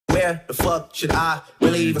where the fuck should I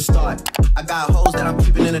really even start? I got hoes that I'm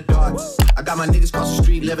keeping in the dark. I got my niggas across the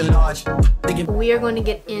street living large. We are going to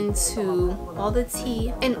get into all the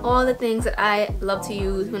tea and all the things that I love to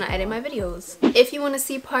use when I edit my videos. If you want to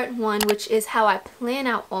see part 1, which is how I plan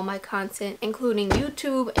out all my content, including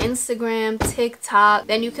YouTube, Instagram, TikTok,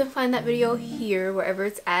 then you can find that video here, wherever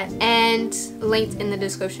it's at, and linked in the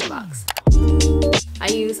description box. I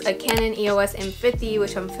use a Canon EOS M50,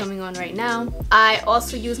 which I'm filming on right now. I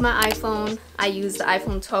also use my iPhone. I use the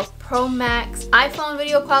iPhone 12 Pro Max. iPhone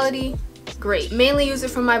video quality, great. Mainly use it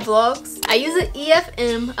for my vlogs. I use an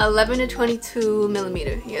EFM 11 to 22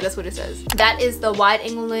 millimeter. Yeah, that's what it says. That is the wide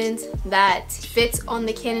angle lens that fits on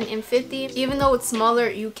the Canon M50. Even though it's smaller,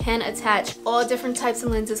 you can attach all different types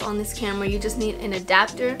of lenses on this camera. You just need an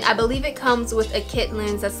adapter. I believe it comes with a kit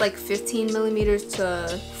lens that's like 15 millimeters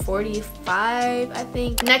to 45, I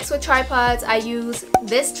think. Next, with tripods, I use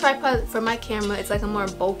this tripod for my camera. It's like a more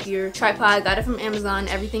bulkier tripod. Got it from Amazon.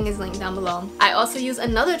 Everything is linked down below. I also use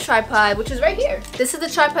another tripod, which is right here. This is the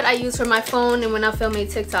tripod I use for my phone and when I'm filming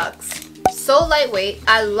TikToks. So lightweight.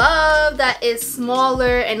 I love that it's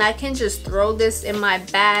smaller and I can just throw this in my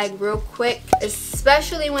bag real quick,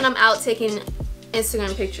 especially when I'm out taking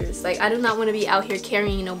Instagram pictures. Like, I do not want to be out here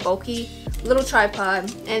carrying, you know, bulky little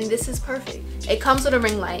tripod, and this is perfect. It comes with a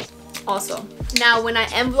ring light also. Now, when I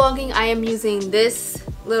am vlogging, I am using this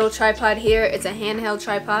little tripod here. It's a handheld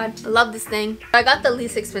tripod. I love this thing. I got the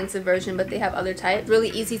least expensive version, but they have other types. Really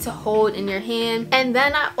easy to hold in your hand. And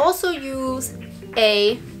then I also use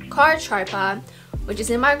a car tripod, which is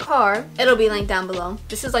in my car. It'll be linked down below.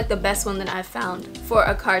 This is like the best one that I've found for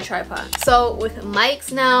a car tripod. So with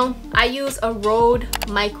mics now, I use a Rode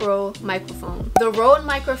microphone. The Rode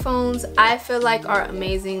microphones I feel like are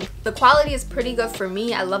amazing. The quality is pretty good for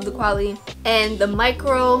me. I love the quality. And the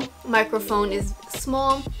microphone is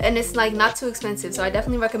small and it's like not too expensive, so I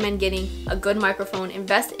definitely recommend getting a good microphone.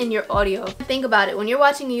 Invest in your audio. Think about it. When you're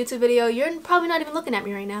watching a YouTube video, you're probably not even looking at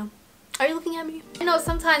me right now. Are you looking at me? You know,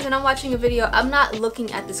 sometimes when I'm watching a video, I'm not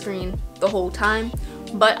looking at the screen the whole time,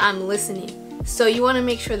 but I'm listening. So you want to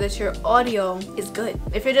make sure that your audio is good.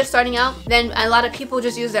 If you're just starting out, then a lot of people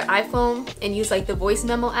just use their iPhone and use like the voice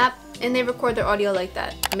memo app and they record their audio like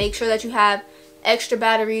that. Make sure that you have extra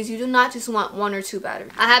batteries. You do not just want 1 or 2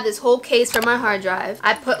 batteries. I have this whole case for my hard drive.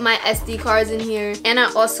 I put my SD cards in here, and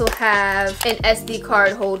I also have an SD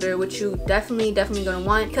card holder, which you definitely gonna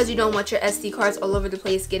want, because you don't want your SD cards all over the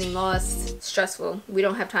place getting lost. Stressful. We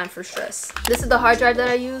don't have time for stress. This is the hard drive that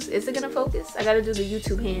I use. Is it gonna focus? I gotta do the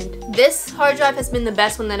YouTube hand. This hard drive has been the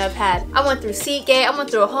best one that I've had. I went through Seagate. I went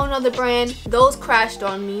through a whole nother brand. Those crashed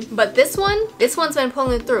on me, but this one's been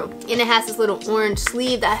pulling through, and it has this little orange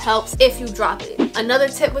sleeve that helps if you drop it. Another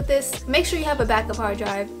tip with this, make sure you have a backup hard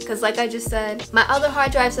drive, because like I just said, my other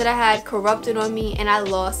hard drives that I had corrupted on me and I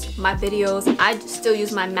lost my videos. I still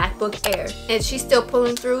use my MacBook Air and she's still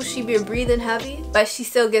pulling through. She be breathing heavy, but she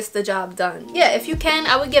still gets the job done. Yeah, if you can,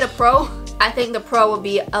 I would get a Pro. I think the Pro would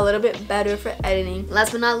be a little bit better for editing.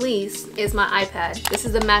 Last but not least is my iPad. This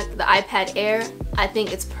is the iPad Air. I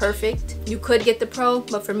think it's perfect. You could get the Pro,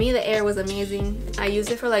 but for me the Air was amazing. I use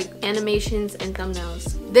it for like animations and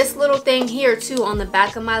thumbnails. This little thing here too on the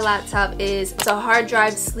back of my laptop it's a hard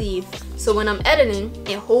drive sleeve. So when I'm editing,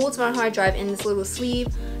 it holds my hard drive in this little sleeve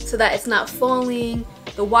so that it's not falling,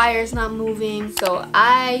 the wire is not moving. So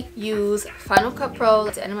I use Final Cut Pro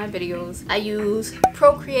to edit my videos. I use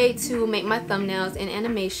Procreate to make my thumbnails and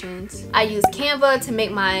animations. I use Canva to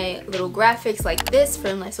make my little graphics like this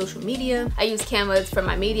for my social media. I use Canva for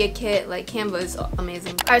my media kit. Like, Canva is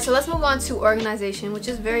amazing. Alright, so let's move on to organization, which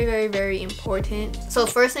is very important. So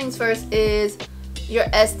first things first is your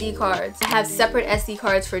SD cards. I have separate SD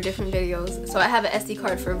cards for different videos. So I have an SD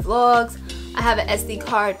card for vlogs. I have an SD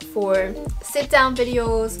card for sit down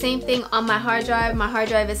videos. Same thing on my hard drive. My hard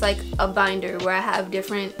drive is like a binder where I have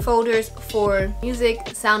different folders for music,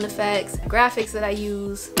 sound effects, graphics that I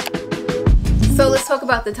use. So let's talk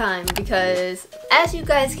about the time, because as you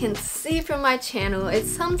guys can see from my channel, it's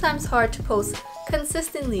sometimes hard to post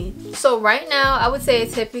consistently. So right now I would say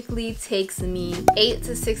it typically takes me 8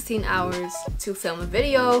 to 16 hours to film a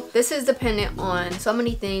video. This is dependent on so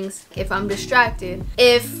many things. If I'm distracted,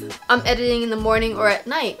 if I'm editing in the morning or at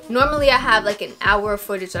night. Normally I have like an hour of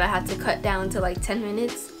footage that I have to cut down to like 10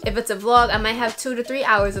 minutes. If it's a vlog, I might have 2 to 3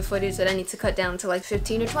 hours of footage that I need to cut down to like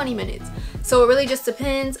 15 or 20 minutes. So it really just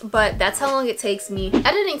depends, but that's how long it takes me.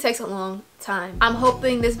 Editing takes a long time. I'm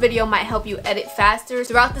hoping this video might help you edit faster.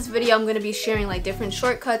 Throughout this video, I'm going to be sharing like different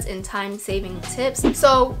shortcuts and time-saving tips.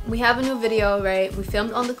 So we have a new video, right? We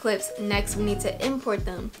filmed all the clips. Next, we need to import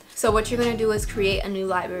them. So what you're going to do is create a new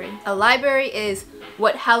library. A library is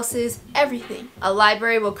what houses everything. A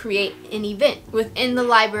library will create an event. Within the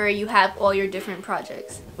library, you have all your different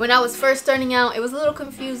projects. When I was first starting out, it was a little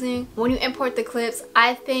confusing. When you import the clips,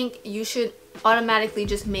 I think you should automatically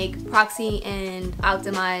just make proxy and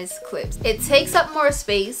optimize clips. It takes up more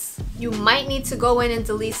space. You might need to go in and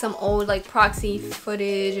delete some old like proxy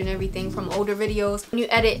footage and everything from older videos. When you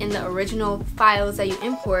edit in the original files that you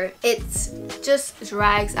import, it just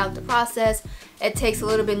drags out the process. It takes a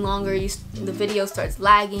little bit longer. The video starts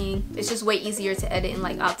lagging. It's just way easier to edit in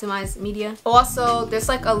like optimized media. Also, there's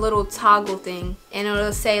like a little toggle thing and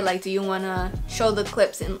it'll say like, do you want to show the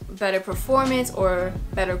clips in better performance or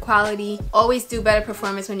better quality? Always do better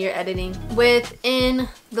performance when you're editing. Within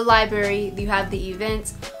the library, you have the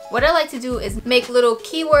events. What I like to do is make little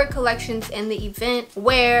keyword collections in the event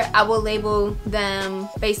where I will label them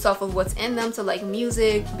based off of what's in them. So like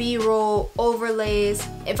music, b-roll, overlays.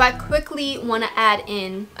 If I quickly want to add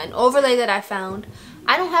in an overlay that I found,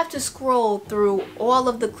 I don't have to scroll through all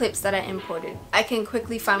of the clips that I imported. I can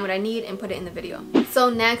quickly find what I need and put it in the video. So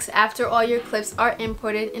next, after all your clips are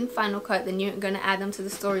imported in Final Cut, then you're gonna add them to the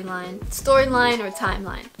storyline or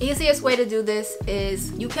timeline. Easiest way to do this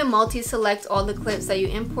is you can multi-select all the clips that you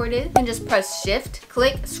imported. You can just press shift,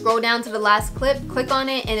 click, scroll down to the last clip, click on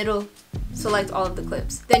it, and it'll select all of the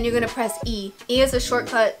clips. Then you're gonna press E. E is a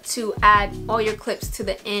shortcut to add all your clips to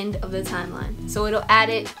the end of the timeline. So it'll add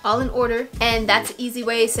it all in order, and that's an easy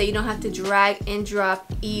way so you don't have to drag and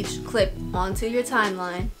drop each clip onto your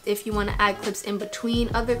timeline. If you want to add clips in between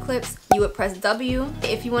other clips, you would press W.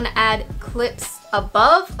 If you want to add clips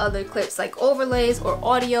above other clips like overlays or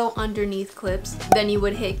audio underneath clips, then you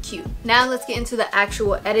would hit Q. Now let's get into the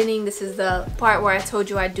actual editing. This is the part where I told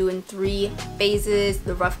you I do in 3 phases: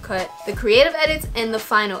 the rough cut, the creative edits, and the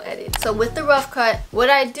final edit. So with the rough cut, what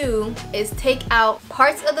I do is take out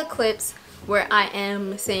parts of the clips where I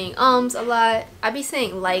am saying a lot. I be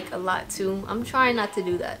saying like a lot too. I'm trying not to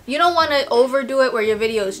do that. You don't want to overdo it where your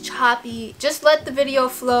video is choppy. Just let the video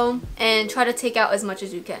flow and try to take out as much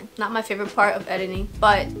as you can. Not my favorite part of editing,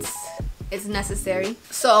 but it's necessary.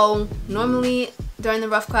 So normally during the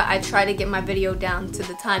rough cut, I try to get my video down to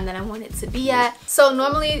the time that I want it to be at. So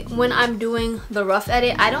normally when I'm doing the rough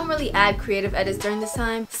edit, I don't really add creative edits during this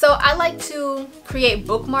time. So I like to create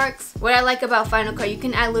bookmarks. What I like about Final Cut, you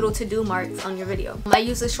can add little to-do marks on your video. I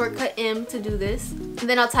use the shortcut M to do this. And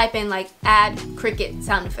then I'll type in like add cricket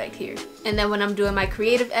sound effect here. And then when I'm doing my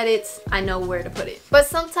creative edits, I know where to put it. But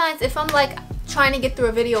sometimes if I'm like trying to get through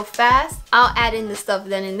a video fast, I'll add in the stuff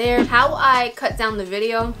then and there. How I cut down the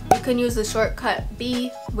video, you can use the shortcut B,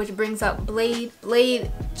 which brings up blade.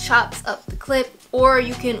 Blade chops up the clip, or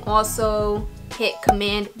you can also hit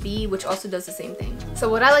Command B, which also does the same thing. So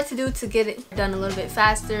what I like to do to get it done a little bit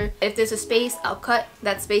faster, if there's a space, I'll cut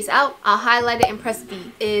that space out. I'll highlight it and press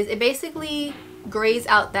V. It basically grays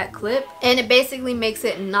out that clip, and it basically makes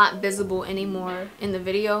it not visible anymore in the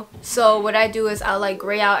video. So what I do is I'll like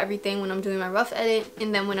gray out everything when I'm doing my rough edit,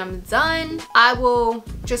 and then when I'm done, I will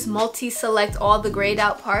just multi-select all the grayed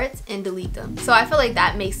out parts and delete them. So I feel like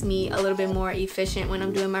that makes me a little bit more efficient when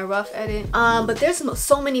I'm doing my rough edit. But there's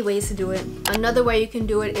so many ways to do it. Another way you can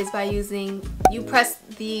do it is by using, you press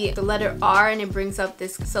the letter R and it brings up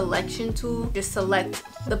this selection tool. Just select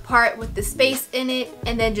the part with the space in it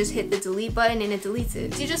and then just hit the delete button and it deletes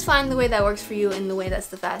it. So you just find the way that works for you and the way that's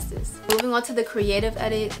the fastest. Moving on to the creative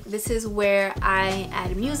edit, this is where I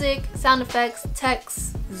add music, sound effects,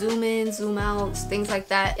 text, zoom in, zoom out, things like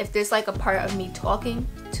that. If there's like a part of me talking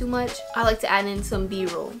too much, I like to add in some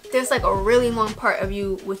b-roll. If there's like a really long part of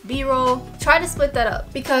you with b-roll, try to split that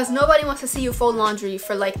up, because nobody wants to see you fold laundry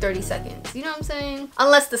for like 30 seconds. You know what I'm saying?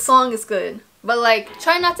 Unless the song is good. But like,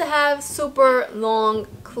 try not to have super long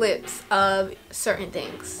clips of certain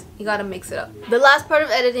things. You gotta mix it up. The last part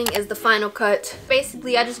of editing is the final cut.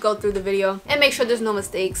 Basically, I just go through the video and make sure there's no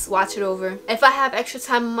mistakes, watch it over. If I have extra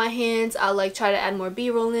time on my hands, I'll like try to add more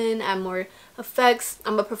b-roll in, add more effects.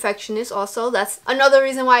 I'm a perfectionist also. That's another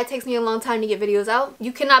reason why it takes me a long time to get videos out.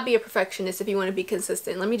 You cannot be a perfectionist if you want to be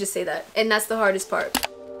consistent. Let me just say that. And that's the hardest part.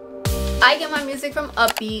 I get my music from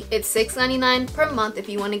Upbeat. It's $6.99 per month if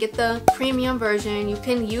you want to get the premium version. You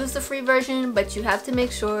can use the free version, but you have to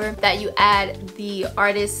make sure that you add the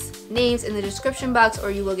artist's names in the description box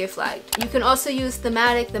or you will get flagged. You can also use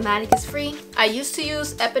Thematic. Thematic is free. I used to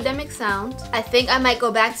use Epidemic Sound. I think I might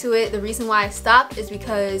go back to it. The reason why I stopped is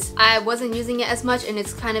because I wasn't using it as much and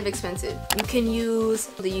it's kind of expensive. You can use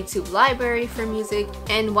the YouTube library for music,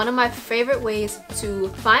 and one of my favorite ways to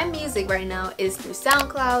find music right now is through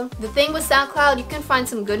SoundCloud. The thing with SoundCloud, you can find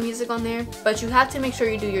some good music on there, but you have to make sure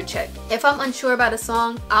you do your check. If I'm unsure about a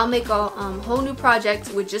song, I'll make a whole new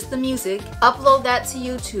project with just the music, upload that to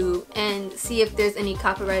YouTube, and see if there's any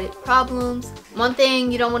copyrighted problems. One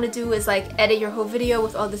thing you don't want to do is like edit your whole video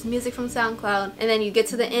with all this music from SoundCloud, and then you get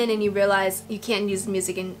to the end and you realize you can't use the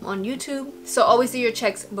music on YouTube. So always do your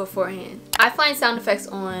checks beforehand. I find sound effects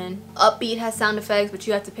on Upbeat has sound effects, but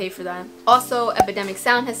you have to pay for that. Also, Epidemic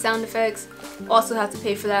Sound has sound effects, also have to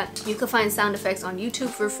pay for that. You can find sound effects on YouTube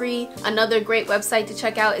for free. Another great website to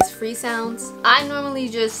check out is Free Sounds. I normally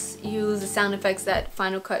just use the sound effects that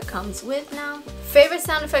Final Cut comes with now. Favorite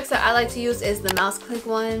sound effects that I like to use is the mouse click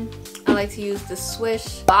one. I like to use the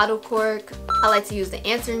swish, bottle cork. I like to use the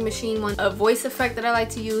answering machine one. A voice effect that I like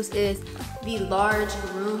to use is the large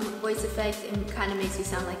room voice effect, and it kind of makes you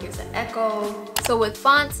sound like there's an echo. So with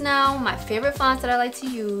fonts now, my favorite fonts that I like to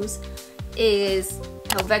use is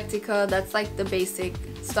Helvetica. That's like the basic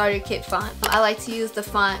starter kit font. I like to use the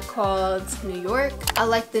font called New York. I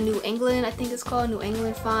like the New England, I think it's called New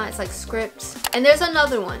England font. It's like script. And there's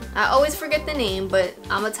another one. I always forget the name, but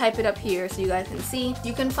I'm gonna type it up here so you guys can see.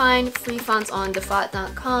 You can find free fonts on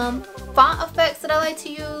defont.com. Font effects that I like to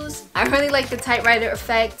use, I really like the typewriter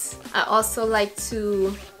effect. I also like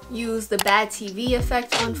to use the bad TV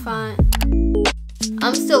effect on font.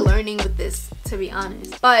 I'm still learning with this, to be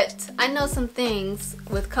honest, but I know some things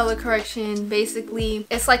with color correction. Basically,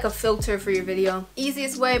 it's like a filter for your video.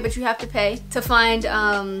 Easiest way, but you have to pay to find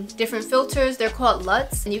different filters. They're called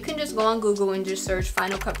LUTs, and you can just go on Google and just search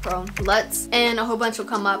Final Cut Pro LUTs, and a whole bunch will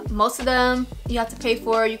come up. Most of them you have to pay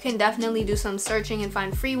for. You can definitely do some searching and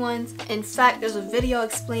find free ones. In fact, there's a video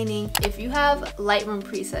explaining if you have Lightroom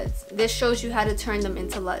presets, this shows you how to turn them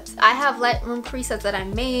into LUTs. I have Lightroom presets that I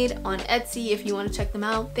made on Etsy if you want to check them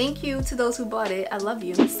out. Thank you to those who bought it. I love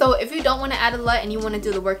you. So if you don't want to add a LUT and you want to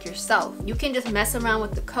do the work yourself, you can just mess around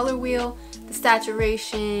with the color wheel, the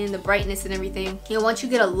saturation, the brightness and everything. And once you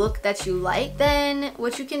get a look that you like, then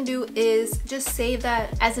what you can do is just save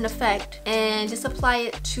that as an effect and just apply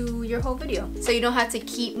it to your whole video. So you don't have to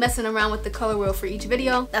keep messing around with the color wheel for each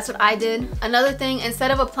video. That's what I did. Another thing,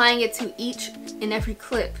 instead of applying it to each and every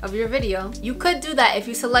clip of your video, you could do that if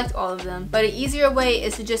you select all of them, but an easier way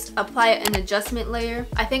is to just apply an adjustment layer.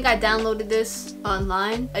 I think I downloaded this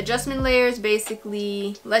online. Adjustment layers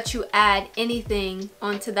basically let you add anything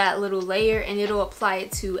onto that little layer and it'll apply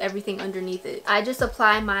it to everything underneath it. I just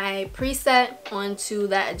apply my preset onto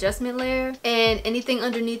that adjustment layer, and anything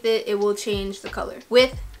underneath it, it will change the color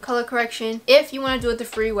with color correction if you want to do it the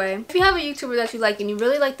free way. If you have a YouTuber that you like and you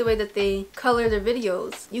really like the way that they color their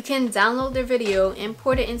videos, you can download their video,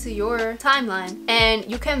 import it into your timeline, and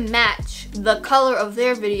you can match the color of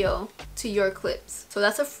their video to your clips. So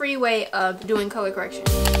that's a free way of doing color correction.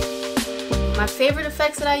 My favorite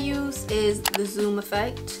effects that I use is the zoom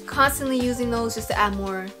effect. Constantly using those just to add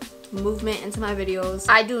more movement into my videos.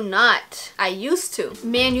 I used to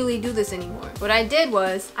manually do this anymore. What I did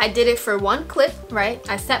was, I did it for one clip, right?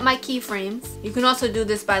 I set my keyframes. You can also do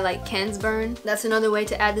this by like Ken's burn. That's another way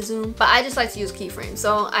to add the zoom, but I just like to use keyframes.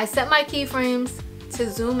 So I set my keyframes to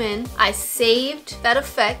zoom in. I saved that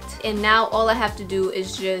effect, and now all I have to do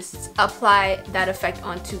is just apply that effect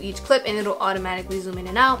onto each clip and it'll automatically zoom in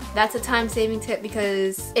and out. That's a time-saving tip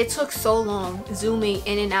because it took so long zooming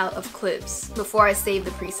in and out of clips before I saved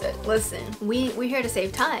the preset. Listen, we're here to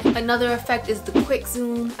save time. Another effect is the quick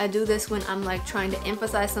zoom. I do this when I'm like trying to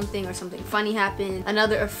emphasize something or something funny happened.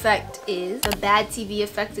 Another effect is the bad TV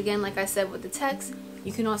effect, again, like I said with the text.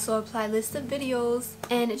 You can also apply list of videos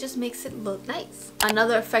and it just makes it look nice.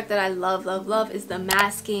 Another effect that I love is the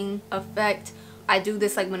masking effect. I do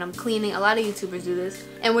this like when I'm cleaning. A lot of YouTubers do this.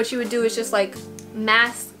 And what you would do is just like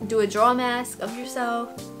do a draw mask of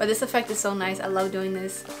yourself. But this effect is so nice. I love doing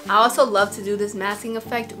this. I also love to do this masking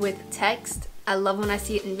effect with text. I love when I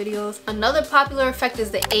see it in videos. Another popular effect is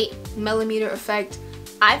the 8mm effect.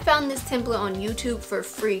 I found this template on YouTube for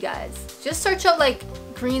free, guys. Just search up like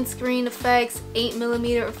green screen effects,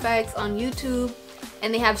 8mm effects on YouTube,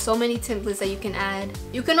 and they have so many templates that you can add.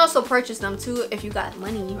 You can also purchase them too if you got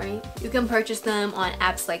money, right? You can purchase them on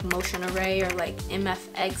apps like Motion Array or like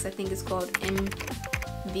MFX, I think it's called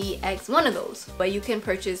MVX, one of those. But you can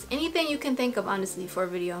purchase anything you can think of, honestly, for a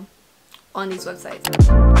video. on these websites.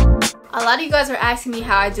 A lot of you guys are asking me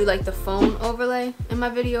how I do like the phone overlay in my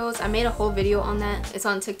videos. I made a whole video on that. It's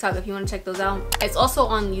on TikTok if you want to check those out. It's also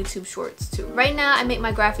on YouTube Shorts too. Right now I make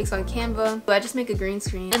my graphics on Canva, but I just make a green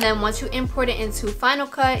screen. And then once you import it into Final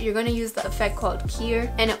Cut, you're going to use the effect called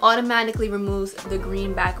Keyer, and it automatically removes the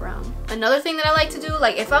green background. Another thing that I like to do,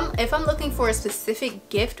 like if I'm looking for a specific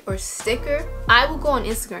gift or sticker, I will go on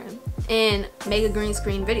Instagram and make a green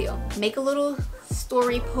screen video. Make a little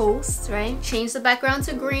story post, right? Change the background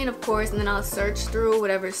to green, of course, and then I'll search through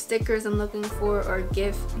whatever stickers I'm looking for or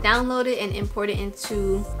gift, download it and import it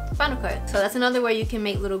into Final Cut. So that's another way you can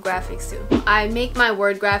make little graphics too. I make my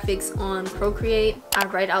word graphics on Procreate. I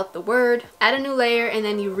write out the word, add a new layer, and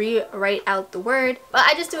then you rewrite out the word. But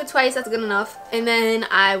I just do it twice, that's good enough. And then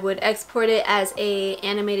I would export it as a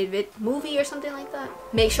animated movie or something like that.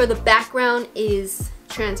 Make sure the background is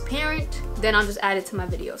transparent, then I'll just add it to my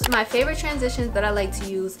videos. My favorite transitions that I like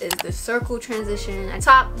to use is the circle transition. A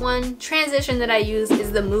top one transition that I use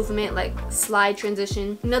is the movement, like slide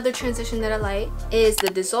transition. Another transition that I like is the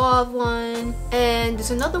dissolve one, and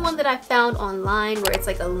there's another one that I found online where it's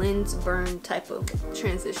like a lens burn type of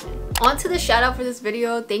transition. On to the shout out for this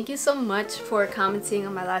video. Thank you so much for commenting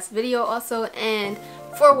on my last video also, and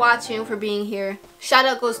for watching, for being here. Shout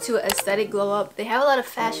out goes to Aesthetic Glow Up. They have a lot of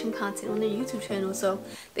fashion content on their YouTube channel, so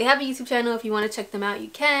they have a YouTube channel. If you want to check them out, you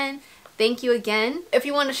can. Thank you again. If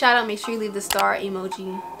you want to shout out, make sure you leave the star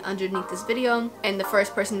emoji underneath this video, and the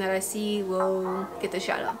first person that I see will get the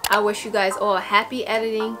shout out. I wish you guys all happy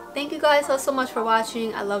editing. Thank you guys so much for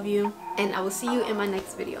watching. I love you, and I will see you in my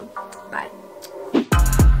next video. Bye.